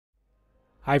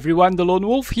Hi everyone,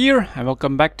 delonewolf here and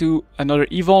welcome back to another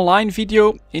EVE Online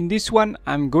video. In this one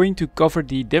I'm going to cover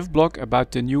the dev blog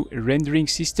about the new rendering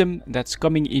system that's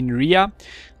coming in RIA.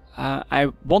 I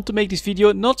want to make this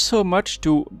video not so much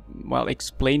to, well,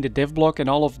 explain the dev blog and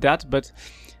all of that, but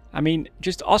I mean,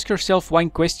 just ask yourself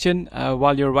one question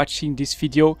while you're watching this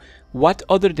video. What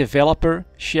other developer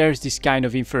shares this kind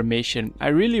of information? I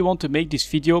really want to make this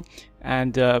video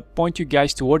and point you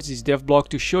guys towards this dev blog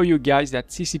to show you guys that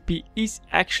CCP is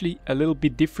actually a little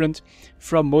bit different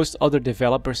from most other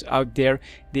developers out there.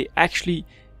 They actually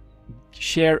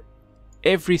share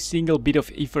every single bit of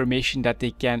information that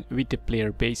they can with the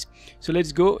player base. So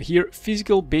let's go here,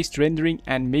 physical based rendering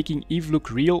and making EVE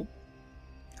look real.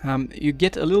 You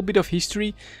get a little bit of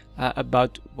history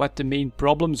about what the main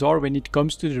problems are when it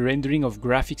comes to the rendering of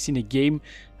graphics in a game.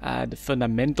 The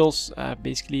fundamentals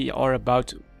basically are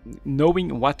about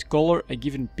knowing what color a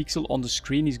given pixel on the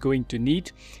screen is going to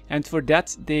need, and for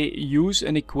that they use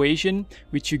an equation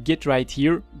which you get right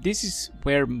here. This is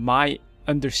where my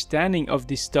understanding of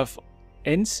this stuff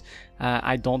ends.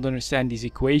 I don't understand these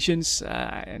equations.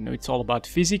 I know it's all about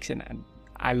physics, and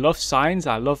I love science,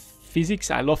 I love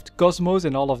physics, I love the cosmos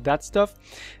and all of that stuff,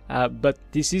 but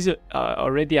this is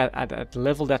already at a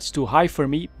level that's too high for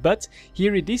me. But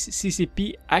here it is,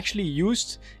 CCP actually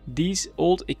used these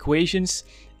old equations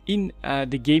in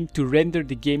the game to render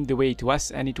the game the way it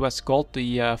was, and it was called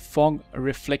the Phong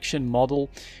reflection model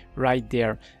right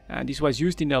there. This was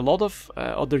used in a lot of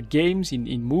other games,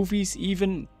 in movies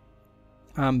even.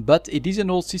 But it is an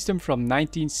old system from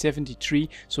 1973,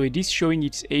 so it is showing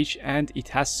its age and it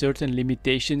has certain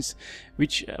limitations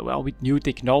which, well, with new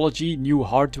technology, new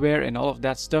hardware and all of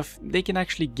that stuff, they can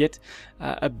actually get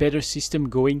a better system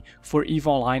going for EVE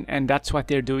Online, and that's what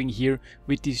they're doing here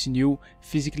with this new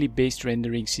physically based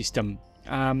rendering system.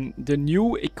 The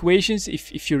new equations,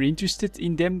 if you're interested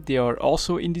in them, they are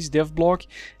also in this dev blog,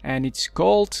 and it's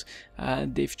called,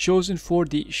 they've chosen for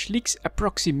the Schlick's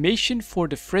approximation for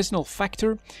the Fresnel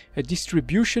factor, a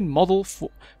distribution model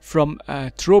from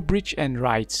Trowbridge and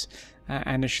Wright,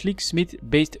 and a Schlick-Smith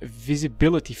based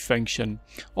visibility function.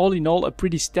 All in all, a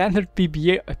pretty standard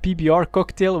PBR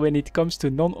cocktail when it comes to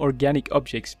non-organic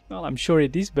objects. Well, I'm sure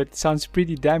it is, but it sounds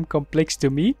pretty damn complex to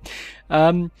me.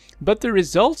 But the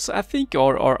results, I think,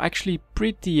 are actually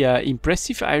pretty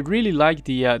impressive. I really like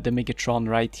the Megatron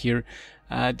right here.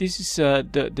 This is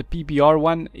the PBR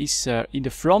one is in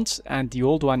the front and the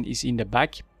old one is in the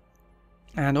back.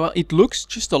 And well, it looks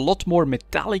just a lot more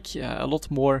metallic, a lot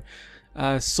more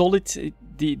solid.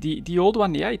 The old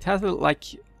one, yeah, it has like,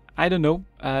 I don't know,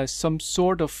 some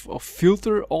sort of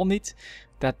filter on it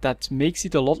that makes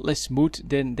it a lot less smooth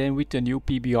than with the new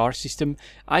PBR system.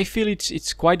 I feel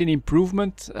it's quite an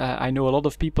improvement. I know a lot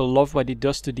of people love what it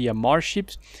does to the MR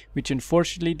ships, which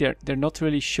unfortunately they're not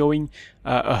really showing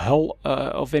a hull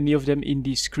of any of them in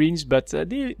these screens, but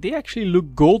they actually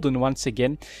look golden once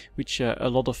again, which a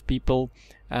lot of people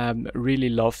really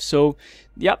love. So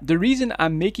yeah, the reason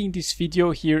I'm making this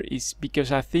video here is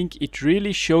because I think it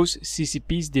really shows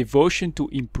CCP's devotion to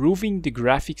improving the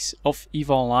graphics of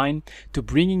EVE Online, to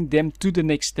bringing them to the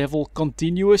next level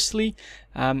continuously.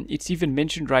 It's even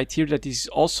mentioned right here that this is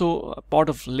also a part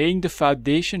of laying the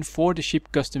foundation for the ship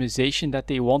customization that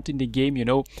they want in the game. You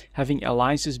know, having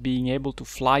alliances being able to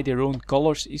fly their own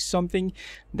colors is something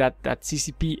that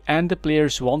CCP and the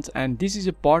players want, and this is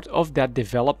a part of that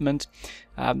development.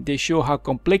 They show how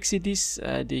complex it is,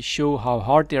 they show how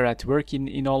hard they're at work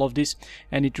in all of this,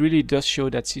 and it really does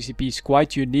show that CCP is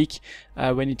quite unique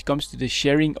when it comes to the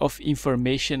sharing of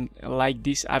information like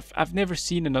this. I've never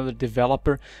seen another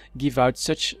developer give out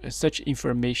such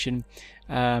information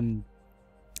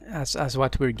as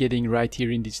what we're getting right here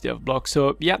in this dev blog.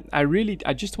 So yeah, I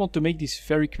just want to make this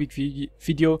very quick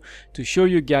video to show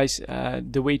you guys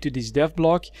the way to this dev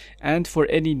blog, and for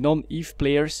any non-EVE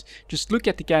players, just look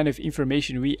at the kind of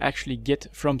information we actually get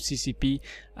from CCP.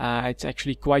 It's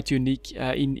actually quite unique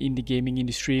in the gaming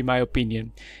industry, in my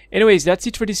opinion. Anyways, that's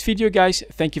it for this video, guys.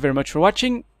 Thank you very much for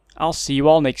watching. I'll see you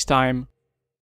all next time.